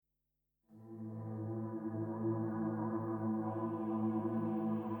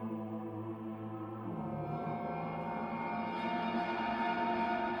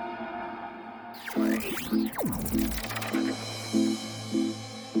Welcome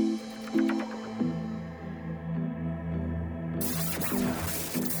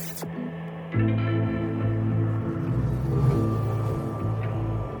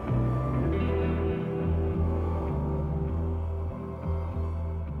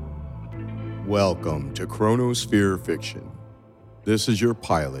to Chronosphere Fiction. This is your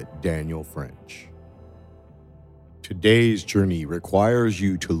pilot, Daniel French. Today's journey requires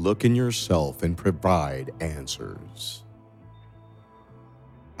you to look in yourself and provide answers.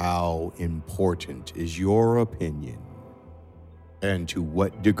 How important is your opinion? And to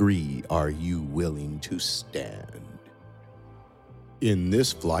what degree are you willing to stand? In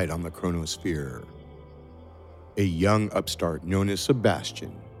this flight on the Chronosphere, a young upstart known as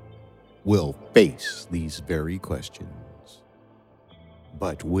Sebastian will face these very questions.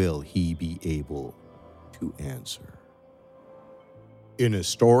 But will he be able to answer? In a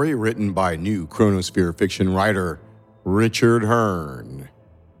story written by new Chronosphere fiction writer Richard Hearn,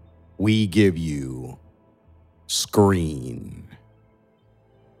 we give you Screen.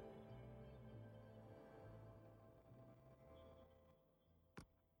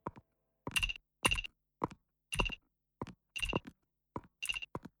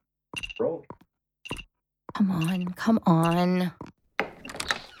 Roll. Come on.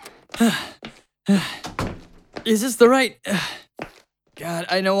 Is this the right... God,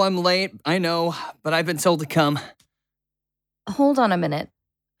 I know I'm late. I know, but I've been told to come. Hold on a minute.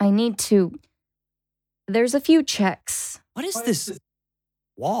 I need to... There's a few checks. What is this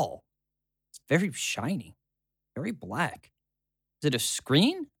wall? It's very shiny. Very black. Is it a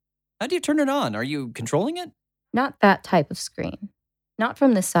screen? How do you turn it on? Are you controlling it? Not that type of screen. Not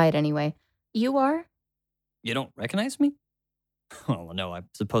from this side, anyway. You are? You don't recognize me? Well, no, I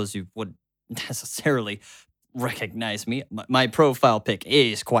suppose you wouldn't necessarily recognize me. My profile pic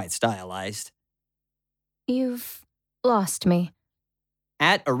is quite stylized. You've lost me.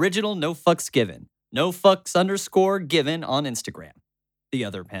 At original no fucks given. No fucks _ given on Instagram. The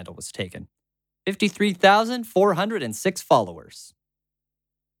other handle was taken. 53,406 followers.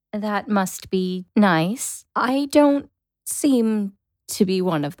 That must be nice. I don't seem to be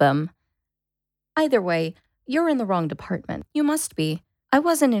one of them. Either way, you're in the wrong department. You must be. I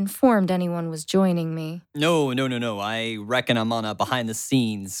wasn't informed anyone was joining me. No. I reckon I'm on a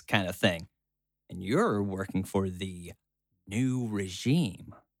behind-the-scenes kind of thing. And you're working for the new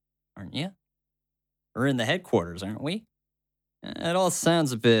regime, aren't you? We're in the headquarters, aren't we? It all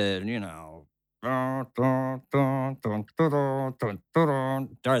sounds a bit,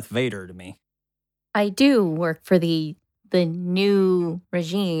 Darth Vader to me. I do work for the new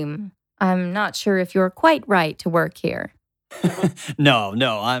regime. I'm not sure if you're quite right to work here. No,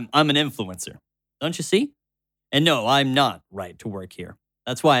 I'm an influencer. Don't you see? And no, I'm not right to work here.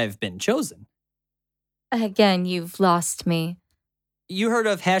 That's why I've been chosen. Again, you've lost me. You heard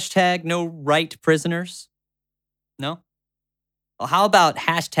of hashtag no right prisoners? No? Well, how about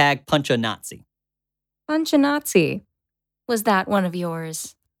hashtag punch a Nazi? Punch a Nazi. Was that one of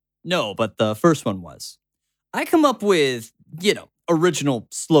yours? No, but the first one was. I come up with, original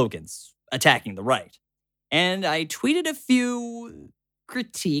slogans attacking the right. And I tweeted a few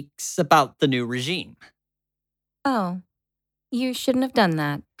critiques about the new regime. Oh, you shouldn't have done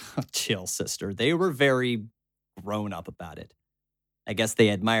that. Chill, sister. They were very grown up about it. I guess they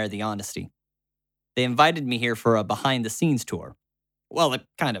admire the honesty. They invited me here for a behind-the-scenes tour. Well, I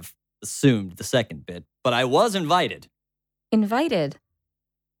kind of assumed the second bit, but I was invited. Invited?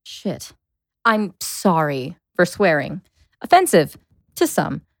 Shit. I'm sorry for swearing. Offensive to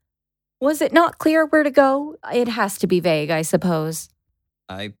some. Was it not clear where to go? It has to be vague, I suppose.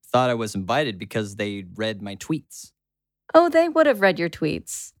 I thought I was invited because they read my tweets. Oh, they would have read your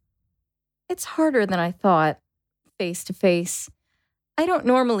tweets. It's harder than I thought, face to face. I don't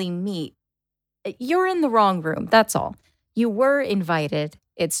normally meet. You're in the wrong room, that's all. You were invited.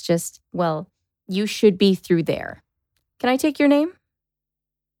 It's just, you should be through there. Can I take your name?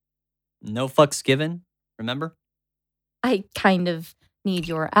 No fucks given, remember? I kind of need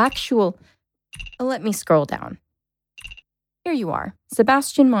your actual... Let me scroll down. Here you are,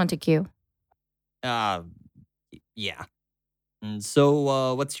 Sebastian Montague. Yeah. And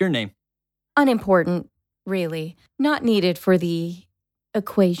so, what's your name? Unimportant, really. Not needed for the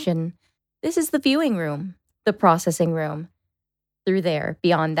equation. This is the viewing room, the processing room. Through there,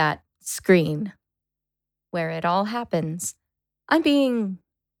 beyond that screen, where it all happens. I'm being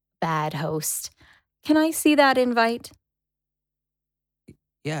bad host. Can I see that invite?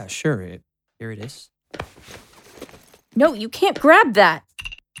 Yeah, sure. Here it is. No, you can't grab that.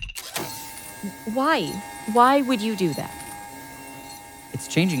 Why? Why would you do that? It's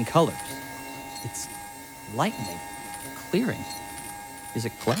changing colors. lightning clearing. Is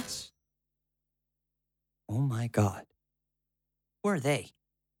it glass? Oh my God. Who are they?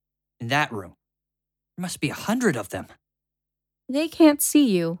 In that room. There must be 100 of them. They can't see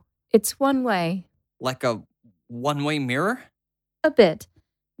you. It's one way. Like a one-way mirror? A bit.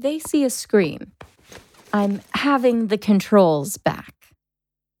 They see a screen. I'm having the controls back.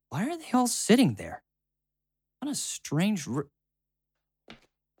 Why are they all sitting there? What a strange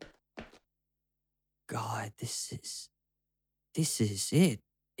God, this is it,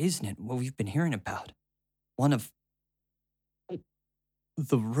 isn't it? What we've been hearing about. One of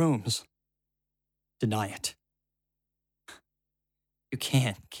the rooms. Deny it. You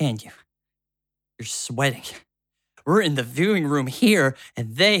can't, can you? You're sweating. We're in the viewing room here,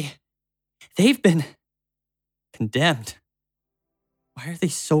 and they've been condemned. Why are they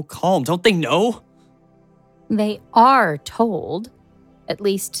so calm? Don't they know? They are told. At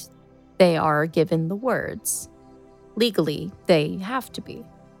least, they are given the words. Legally, they have to be.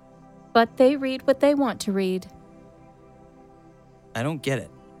 But they read what they want to read. I don't get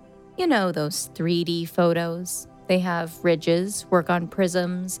it. You know those 3D photos? They have ridges, work on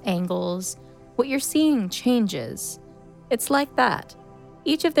prisms, angles. What you're seeing changes. It's like that.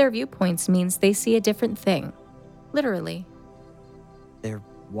 Each of their viewpoints means they see a different thing. Literally. They're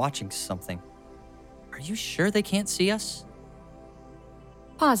watching something. Are you sure they can't see us?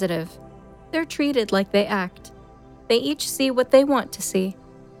 Positive. They're treated like they act. They each see what they want to see.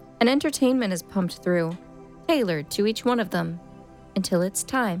 And entertainment is pumped through, tailored to each one of them, until it's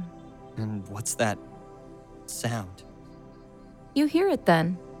time. And what's that sound? You hear it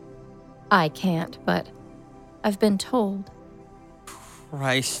then. I can't, but I've been told.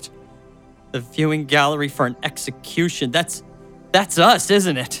 Christ. The viewing gallery for an execution. That's us,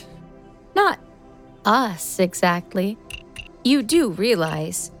 isn't it? Not us, exactly. You do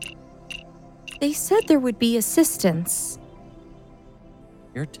realize. They said there would be assistance.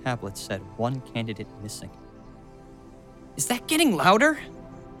 Your tablet said one candidate missing. Is that getting louder?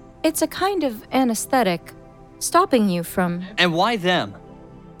 It's a kind of anesthetic, stopping you from... And why them?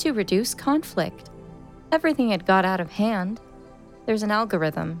 To reduce conflict. Everything had got out of hand. There's an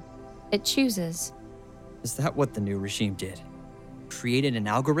algorithm. It chooses. Is that what the new regime did? Created an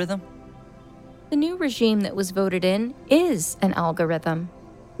algorithm? The new regime that was voted in is an algorithm.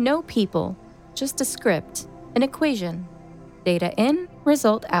 No people, just a script, an equation. Data in,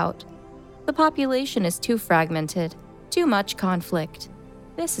 result out. The population is too fragmented, too much conflict.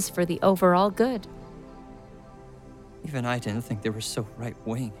 This is for the overall good. Even I didn't think they were so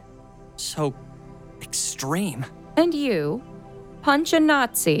right-wing. So extreme. And you? Punch a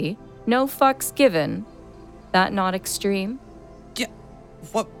Nazi, no fucks given. That not extreme? Yeah,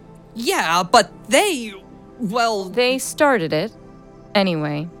 what? Yeah, but well... They started it.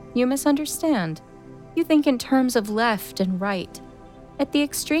 Anyway, you misunderstand. You think in terms of left and right. At the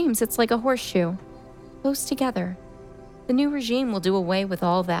extremes, it's like a horseshoe. Close together. The new regime will do away with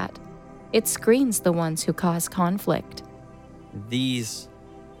all that. It screens the ones who cause conflict. These...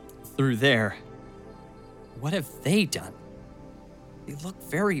 through there... What have they done? They look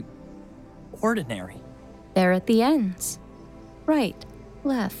very... ordinary. They're at the ends. Right,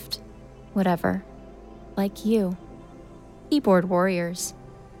 left, whatever. Like you. Keyboard warriors.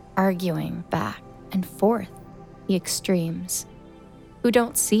 Arguing back and forth. The extremes. Who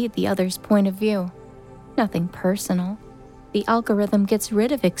don't see the other's point of view. Nothing personal. The algorithm gets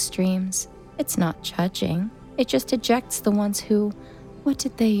rid of extremes. It's not judging. It just ejects the ones who, what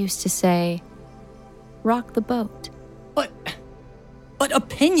did they used to say? Rock the boat. But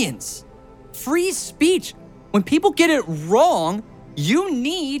opinions! Free speech! When people get it wrong, you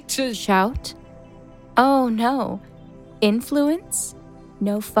need to... Shout? Oh no. Influence?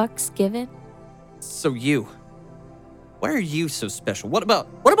 No fucks given? So you... why are you so special? What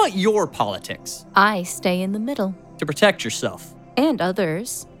about your politics? I stay in the middle. To protect yourself. And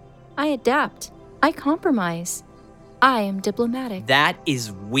others. I adapt. I compromise. I am diplomatic. That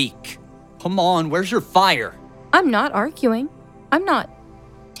is weak. Come on, where's your fire? I'm not arguing. I'm not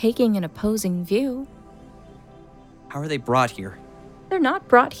taking an opposing view. How are they brought here? They're not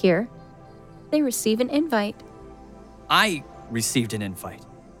brought here. They receive an invite. I received an invite.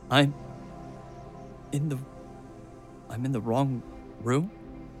 I'm in the wrong room?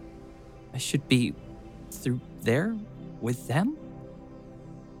 I should be through there with them?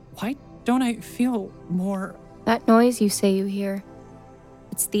 Why don't I feel more... That noise you say you hear,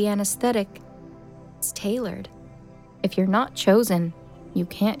 it's the anesthetic. It's tailored. If you're not chosen, you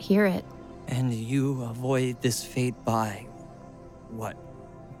can't hear it. And you avoid this fate by... what?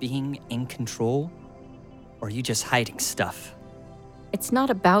 Being in control? Or are you just hiding stuff? It's not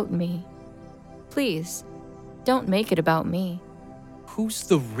about me. Please, Don't make it about me. Who's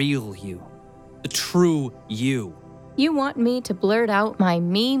the real you? The true you? You want me to blurt out my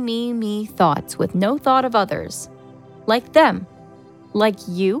me thoughts with no thought of others. Like them. Like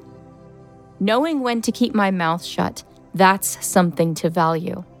you. Knowing when to keep my mouth shut, that's something to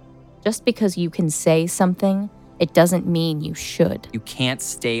value. Just because you can say something, it doesn't mean you should. You can't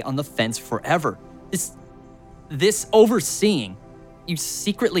stay on the fence forever. This overseeing, you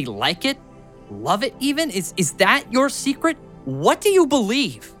secretly like it? Love it even? Is that your secret? What do you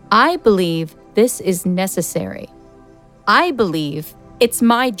believe? I believe this is necessary. I believe it's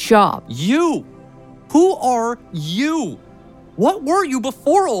my job. You? Who are you? What were you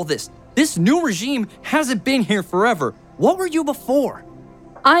before all this? This new regime hasn't been here forever. What were you before?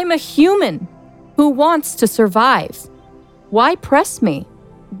 I'm a human who wants to survive. Why press me?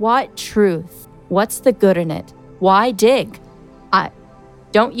 What truth? What's the good in it? Why dig?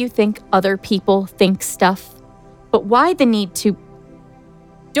 Don't you think other people think stuff? But why the need to...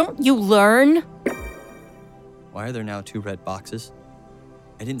 Don't you learn? Why are there now 2 red boxes?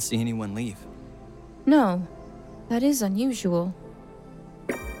 I didn't see anyone leave. No, that is unusual.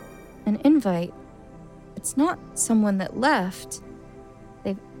 An invite. It's not someone that left.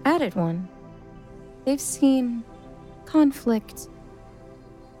 They've added one. They've seen conflict.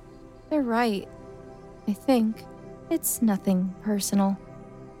 They're right, I think. It's nothing personal.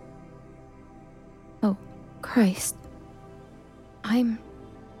 Oh, Christ. I'm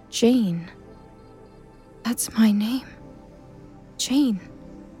Jane. That's my name. Jane.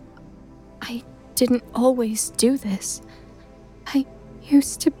 I didn't always do this. I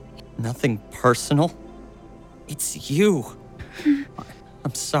used to... Nothing personal? It's you.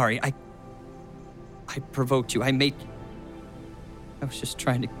 I'm sorry. I provoked you. I was just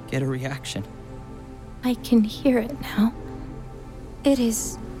trying to get a reaction. I can hear it now. It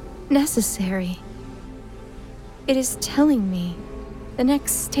is necessary. It is telling me the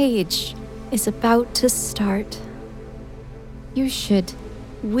next stage is about to start. We should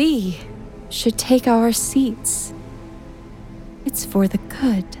take our seats. It's for the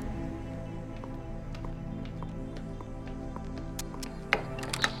good.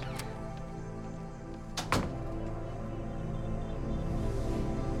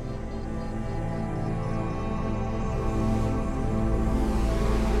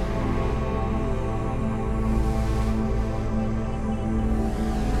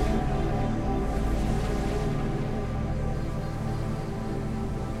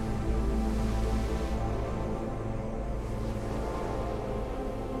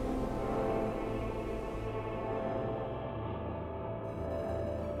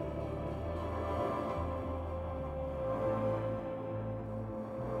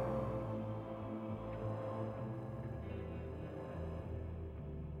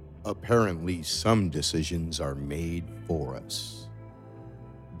 Apparently, some decisions are made for us.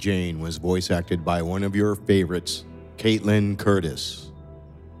 Jane was voice acted by one of your favorites, Caitlin Curtis.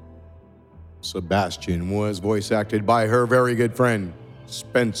 Sebastian was voice acted by her very good friend,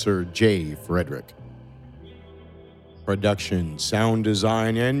 Spencer J. Frederick. Production, sound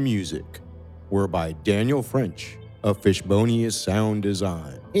design, and music were by Daniel French of Fishbonius Sound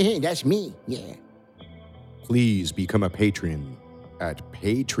Design. That's me, yeah. Please become a patron at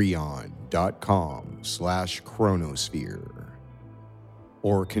patreon.com/chronosphere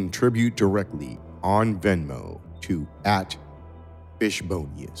or contribute directly on Venmo to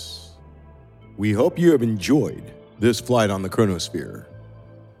 @Fishbonius. We hope you have enjoyed this flight on the Chronosphere.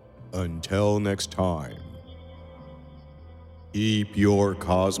 Until next time, keep your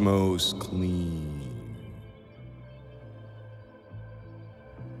cosmos clean.